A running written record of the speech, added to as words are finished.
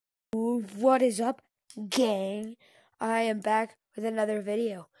What is up, gang? I am back with another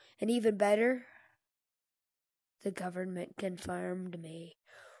video. And even better, the government confirmed me.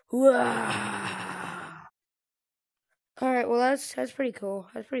 Alright, well that's pretty cool.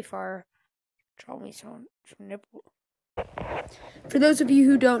 That's pretty far. Draw me some nipple. For those of you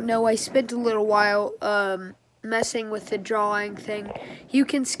who don't know, I spent a little while messing with the drawing thing. You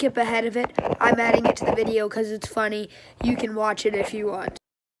can skip ahead of it. I'm adding it to the video because it's funny. You can watch it if you want.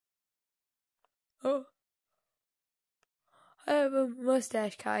 Oh, I have a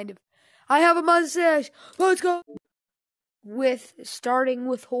mustache, kind of. I have a mustache. Let's go. Starting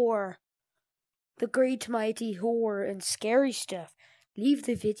with horror. The great mighty horror and scary stuff. Leave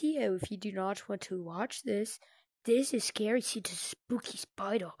the video if you do not want to watch this. This is scary. See the spooky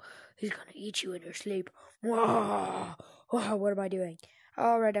spider who's gonna eat you in your sleep. Whoa. Whoa, what am I doing?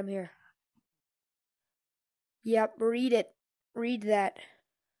 Alright, I'm here. Yep, read it. Read that.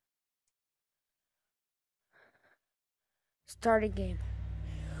 Starting game.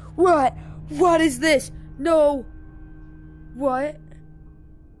 What? What is this? No. What?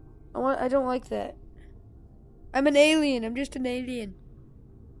 I don't like that. I'm an alien. I'm just an alien.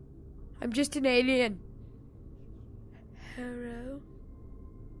 I'm just an alien. Hello?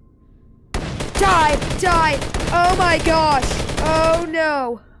 Die! Die! Oh my gosh! Oh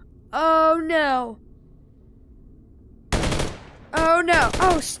no! Oh no! Oh no!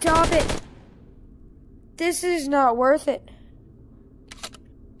 Oh, stop it! This is not worth it.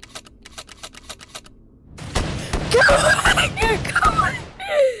 Go away! Go away!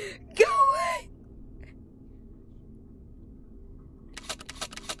 Go away!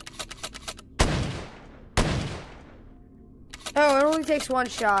 Oh, it only takes one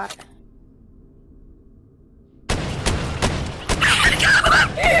shot. Go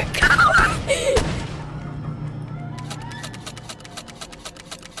away! Go away!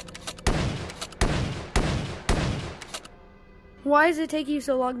 Why does it take you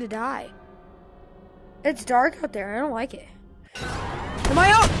so long to die? It's dark out there. I don't like it. Am I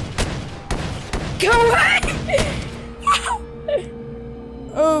out? Go away!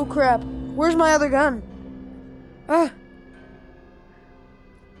 Oh crap! Where's my other gun? Go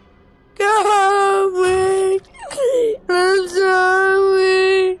away! I'm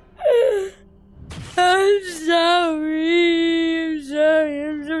sorry. I'm sorry. I'm sorry.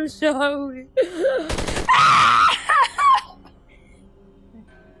 I'm so sorry.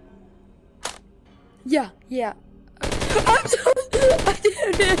 Yeah. I'm so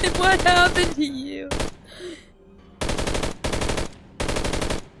what happened to you?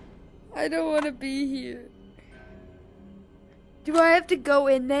 I don't want to be here. Do I have to go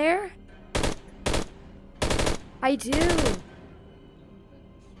in there? I do.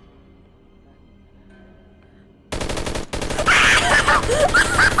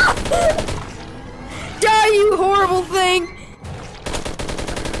 Die, you horrible thing!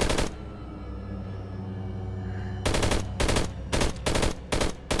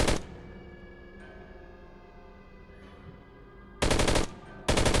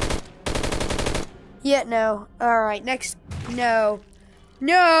 Yeah, no. Alright, next. No.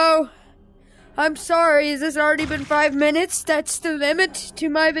 No! I'm sorry, has this already been 5 minutes? That's the limit to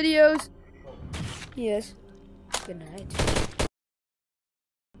my videos. Yes. Good night.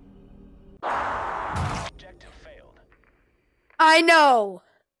 Objective failed. I know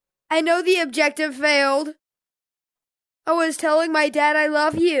the objective failed. I was telling my dad I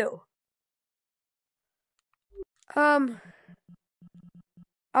love you. I'll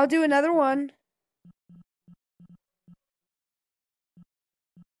do another one.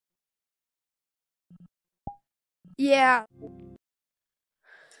 Yeah.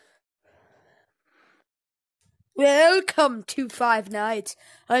 Welcome to Five Nights.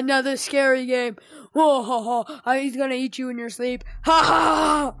 Another scary game. Whoa, ho, ho. He's gonna eat you in your sleep. Ha ha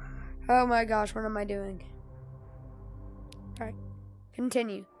ha. Oh my gosh, what am I doing? Alright.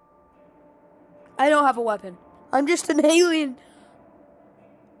 Continue. I don't have a weapon. I'm just an alien.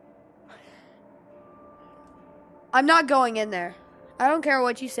 I'm not going in there. I don't care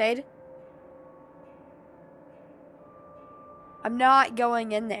what you said. I'm not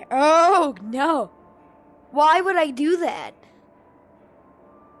going in there. Oh, no. Why would I do that?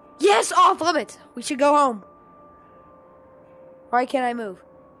 Yes, off limits. We should go home. Why can't I move?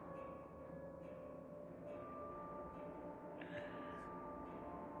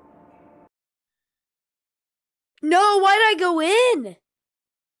 No, why'd I go in?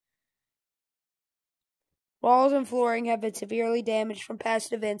 Walls and flooring have been severely damaged from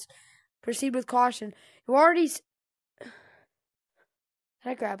past events. Proceed with caution. You already...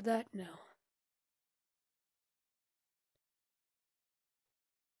 Did I grab that? No.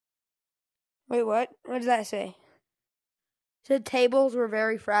 Wait, what? What does that say? It said tables were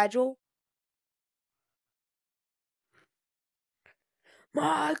very fragile.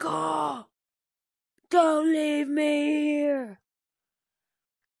 Michael! Don't leave me here!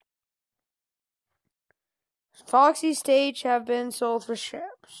 Foxy stage have been sold for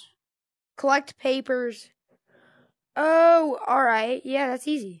ships. Collect papers. Oh, alright. Yeah, that's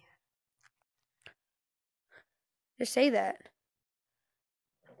easy. Just say that.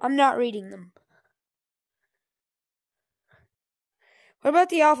 I'm not reading them. What about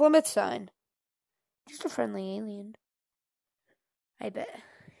the off-limits sign? Just a friendly alien. I bet.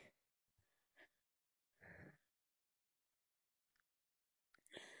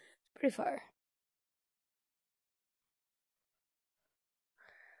 It's pretty far.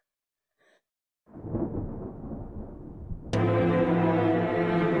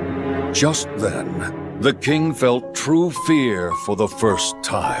 Just then, the king felt true fear for the first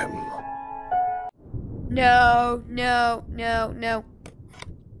time. No. No,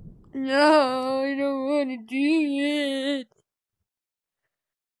 I don't want to do it.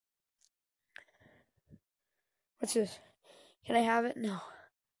 What's this? Can I have it? No.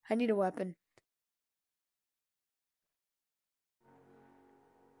 I need a weapon.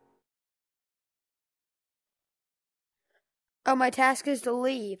 Oh, my task is to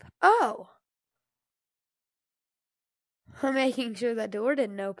leave. Oh. I'm making sure that door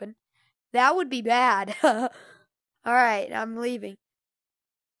didn't open. That would be bad. Alright, I'm leaving.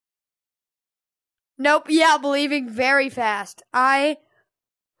 Nope, yeah, I'm leaving very fast. I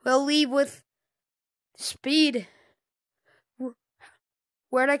will leave with speed.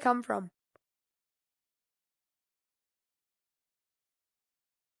 Where'd I come from?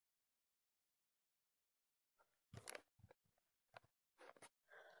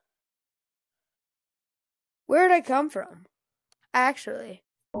 Where'd I come from? Actually.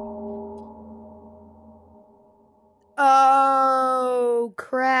 Oh,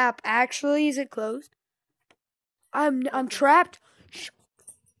 crap. Actually, is it closed? I'm trapped.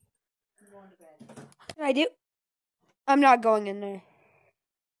 I do. I'm not going in there.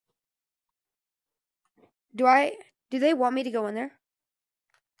 Do they want me to go in there?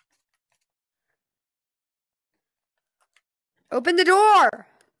 Open the door!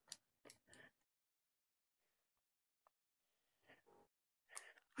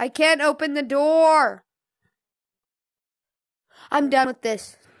 I can't open the door! I'm done with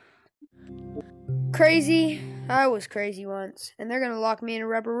this. Crazy. I was crazy once. And they're gonna lock me in a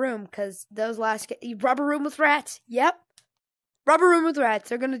rubber room, because those rubber room with rats. Yep. Rubber room with rats.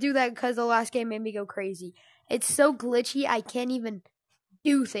 They're gonna do that because the last game made me go crazy. It's so glitchy, I can't even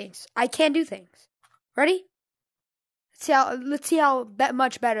do things. I can't do things. Ready? Let's see how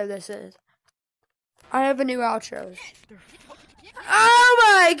much better this is. I have a new outro. Oh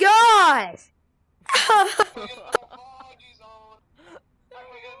my gosh!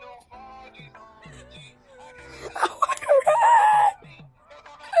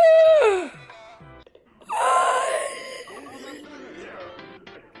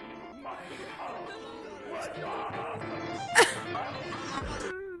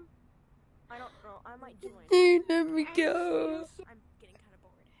 I don't know. I might join. Dude, let me go. I'm getting kind of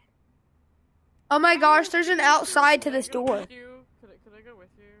bored. Oh my gosh, there's an outside to this door. Could I go with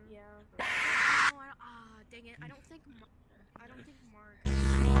you? Yeah. Dang it. I don't think Mark would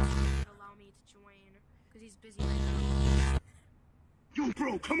allow me to join because he's busy right now. Yo,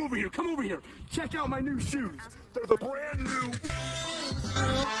 bro, come over here. Check out my new shoes. They're the brand new.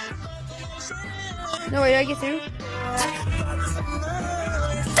 No, wait, did I get through?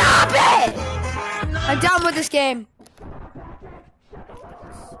 Stop it! I'm done with this game.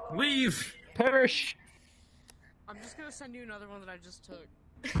 Leave! Perish! I'm just gonna send you another one that I just took.